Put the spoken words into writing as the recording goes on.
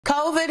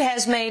COVID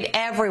has made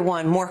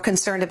everyone more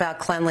concerned about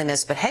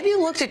cleanliness, but have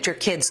you looked at your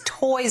kids'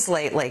 toys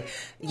lately?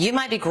 You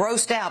might be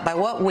grossed out by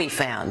what we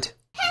found.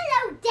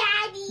 Hello,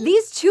 Daddy.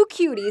 These two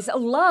cuties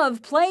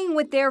love playing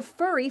with their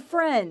furry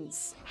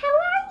friends. How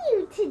are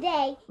you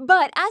today?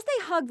 But as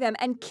they hug them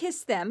and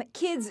kiss them,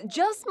 kids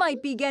just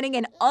might be getting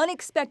an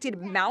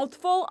unexpected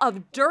mouthful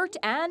of dirt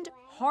and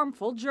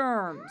harmful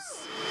germs.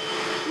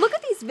 Look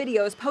at these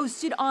videos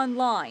posted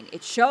online.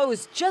 It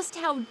shows just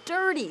how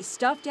dirty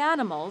stuffed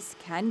animals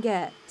can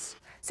get.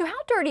 So how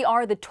dirty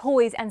are the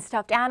toys and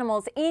stuffed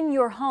animals in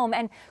your home,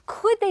 and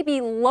could they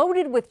be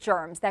loaded with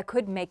germs that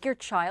could make your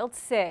child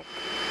sick?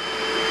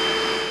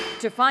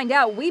 To find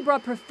out, we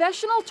brought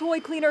professional toy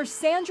cleaner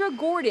Sandra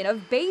Gordan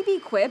of Baby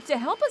Quip to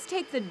help us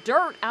take the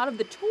dirt out of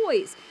the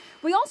toys.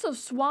 We also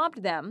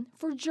swabbed them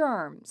for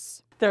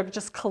germs. They're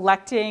just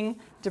collecting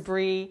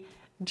debris,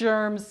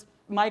 germs,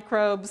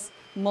 microbes,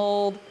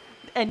 mold,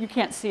 and you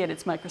can't see it,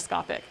 it's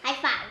microscopic. High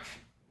five.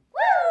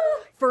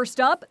 Woo! First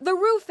up, the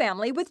Rue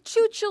family with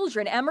two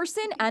children,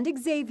 Emerson and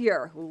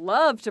Xavier, who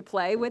love to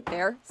play with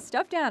their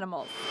stuffed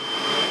animals.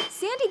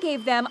 Sandy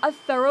gave them a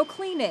thorough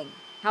cleaning.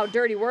 How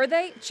dirty were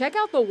they? Check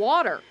out the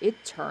water.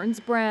 It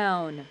turns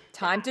brown.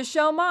 Time to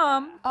show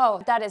Mom.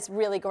 Oh, that is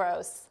really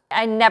gross.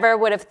 I never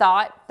would have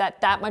thought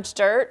that that much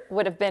dirt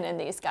would have been in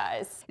these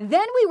guys.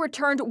 Then we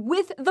returned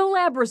with the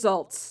lab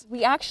results.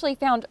 We actually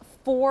found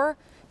 4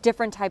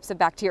 different types of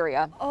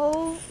bacteria.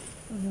 Oh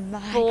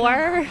my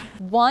God.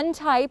 One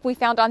type we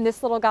found on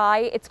this little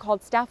guy, it's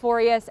called staph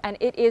aureus, and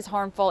it is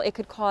harmful. It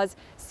could cause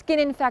skin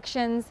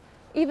infections,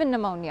 even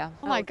pneumonia.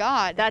 Oh my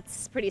God,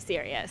 that's pretty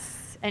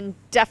serious. And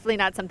definitely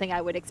not something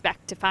I would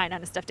expect to find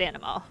on a stuffed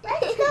animal.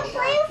 Let's go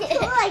play with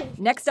toys.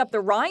 Next up,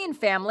 the Ryan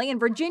family and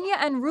Virginia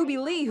and Ruby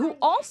Lee, who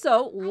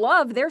also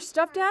love their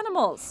stuffed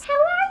animals. How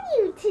are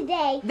you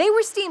today? They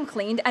were steam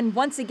cleaned and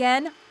once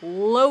again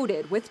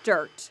loaded with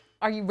dirt.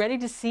 Are you ready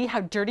to see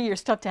how dirty your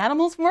stuffed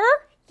animals were?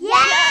 Yeah!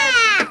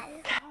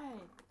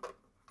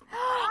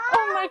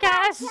 Oh my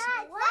gosh. That's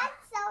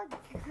so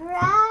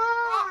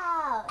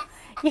gross.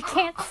 You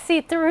can't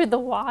see through the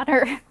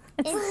water.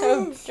 It's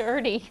so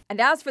dirty.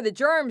 And as for the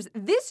germs,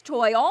 this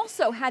toy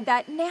also had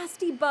that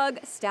nasty bug,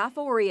 staph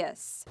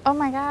aureus. Oh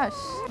my gosh.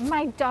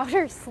 My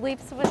daughter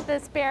sleeps with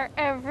this bear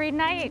every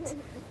night.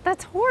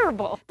 That's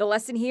horrible. The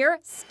lesson here,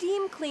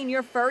 steam clean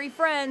your furry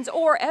friends,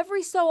 or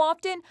every so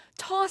often,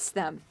 toss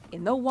them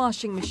in the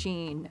washing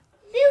machine.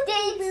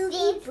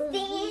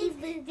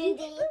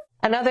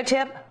 Another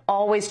tip,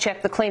 always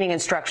check the cleaning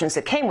instructions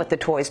that came with the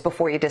toys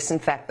before you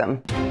disinfect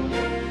them.